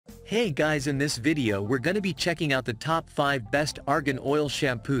Hey guys, in this video we're gonna be checking out the top 5 best argan oil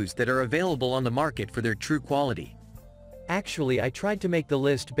shampoos that are available on the market for their true quality. Actually, I tried to make the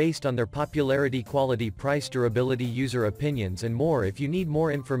list based on their popularity, quality, price, durability, user opinions and more. If you need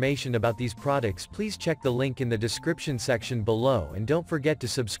more information about these products, please check the link in the description section below and don't forget to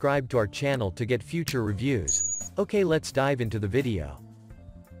subscribe to our channel to get future reviews. Okay, let's dive into the video.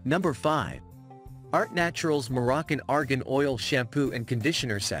 Number 5. Artnaturals Moroccan Argan Oil Shampoo and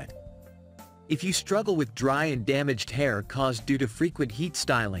Conditioner Set. If you struggle with dry and damaged hair caused due to frequent heat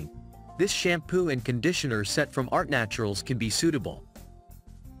styling, this shampoo and conditioner set from Artnaturals can be suitable.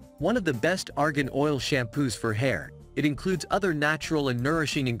 One of the best argan oil shampoos for hair, it includes other natural and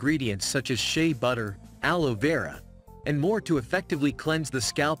nourishing ingredients such as shea butter, aloe vera, and more to effectively cleanse the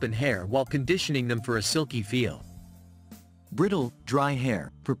scalp and hair while conditioning them for a silky feel. Brittle, dry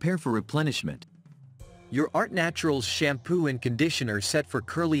hair, prepare for replenishment. Your Artnaturals shampoo and conditioner set for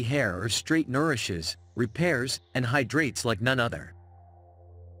curly hair or straight nourishes, repairs, and hydrates like none other.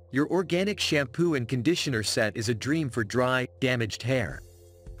 Your organic shampoo and conditioner set is a dream for dry, damaged hair.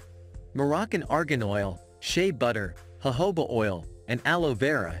 Moroccan argan oil, shea butter, jojoba oil, and aloe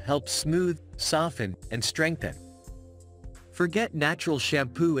vera help smooth, soften, and strengthen. Forget natural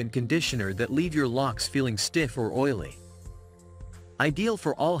shampoo and conditioner that leave your locks feeling stiff or oily. Ideal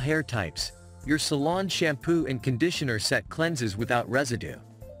for all hair types, your salon shampoo and conditioner set cleanses without residue.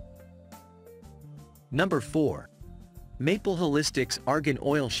 Number 4. Maple Holistics Argan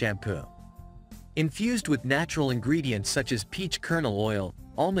Oil Shampoo. Infused with natural ingredients such as peach kernel oil,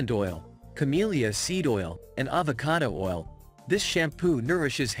 almond oil, camellia seed oil, and avocado oil, this shampoo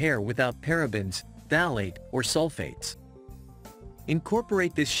nourishes hair without parabens, phthalate, or sulfates.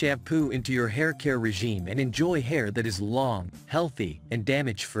 Incorporate this shampoo into your hair care regime and enjoy hair that is long, healthy, and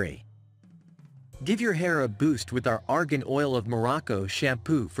damage-free. Give your hair a boost with our Argan Oil of Morocco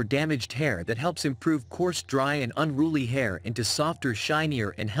shampoo for damaged hair that helps improve coarse, dry and unruly hair into softer,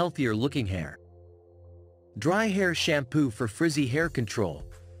 shinier and healthier looking hair. Dry hair shampoo for frizzy hair control.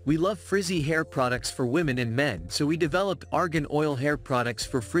 We love frizzy hair products for women and men, so we developed argan oil hair products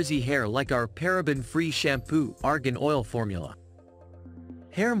for frizzy hair like our paraben-free shampoo argan oil formula.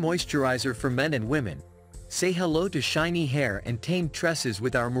 Hair moisturizer for men and women. Say hello to shiny hair and tamed tresses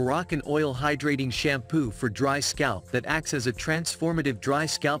with our Moroccan Oil Hydrating Shampoo for dry scalp that acts as a transformative dry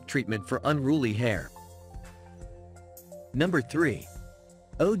scalp treatment for unruly hair. Number 3.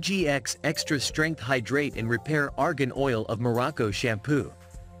 OGX Extra Strength Hydrate and Repair Argan Oil of Morocco Shampoo.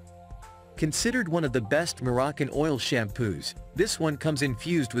 Considered one of the best Moroccan oil shampoos, this one comes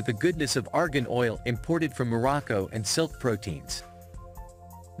infused with the goodness of argan oil imported from Morocco and silk proteins.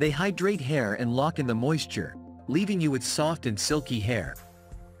 They hydrate hair and lock in the moisture, leaving you with soft and silky hair.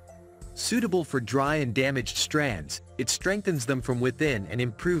 Suitable for dry and damaged strands, it strengthens them from within and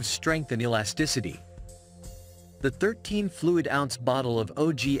improves strength and elasticity. The 13 fluid ounce bottle of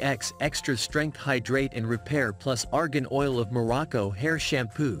OGX Extra Strength Hydrate and Repair plus Argan Oil of Morocco Hair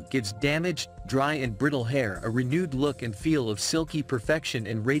Shampoo gives damaged, dry and brittle hair a renewed look and feel of silky perfection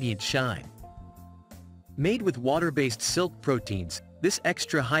and radiant shine. Made with water-based silk proteins, this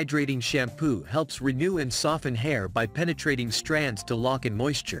extra hydrating shampoo helps renew and soften hair by penetrating strands to lock in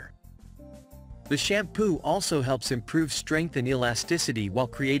moisture. The shampoo also helps improve strength and elasticity while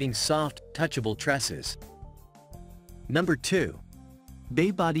creating soft, touchable tresses. Number 2.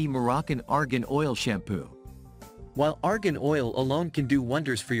 Baebody Moroccan Argan Oil Shampoo. While argan oil alone can do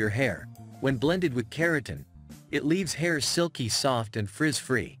wonders for your hair, when blended with keratin, it leaves hair silky soft and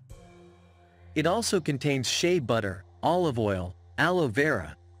frizz-free. It also contains shea butter, olive oil, aloe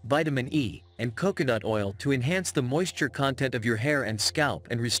vera, vitamin E, and coconut oil to enhance the moisture content of your hair and scalp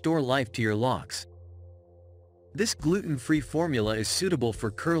and restore life to your locks. This gluten-free formula is suitable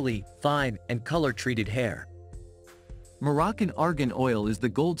for curly, fine, and color-treated hair. Moroccan argan oil is the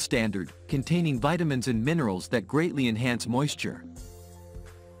gold standard, containing vitamins and minerals that greatly enhance moisture.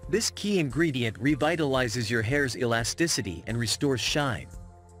 This key ingredient revitalizes your hair's elasticity and restores shine.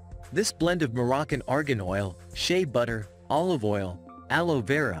 This blend of Moroccan argan oil, shea butter, olive oil, aloe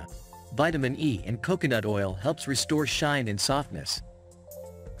vera, vitamin E and coconut oil helps restore shine and softness.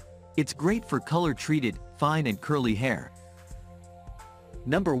 It's great for color-treated, fine and curly hair.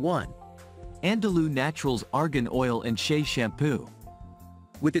 Number 1. Andalou Naturals Argan Oil and Shea Shampoo.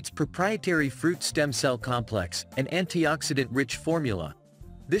 With its proprietary fruit stem cell complex and antioxidant-rich formula,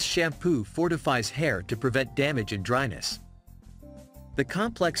 this shampoo fortifies hair to prevent damage and dryness. The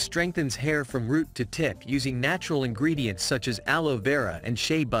complex strengthens hair from root to tip using natural ingredients such as aloe vera and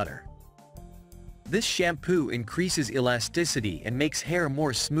shea butter. This shampoo increases elasticity and makes hair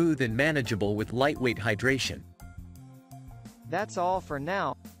more smooth and manageable with lightweight hydration. That's all for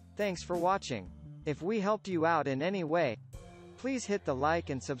now. Thanks for watching. If we helped you out in any way, please hit the like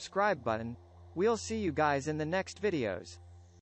and subscribe button. We'll see you guys in the next videos.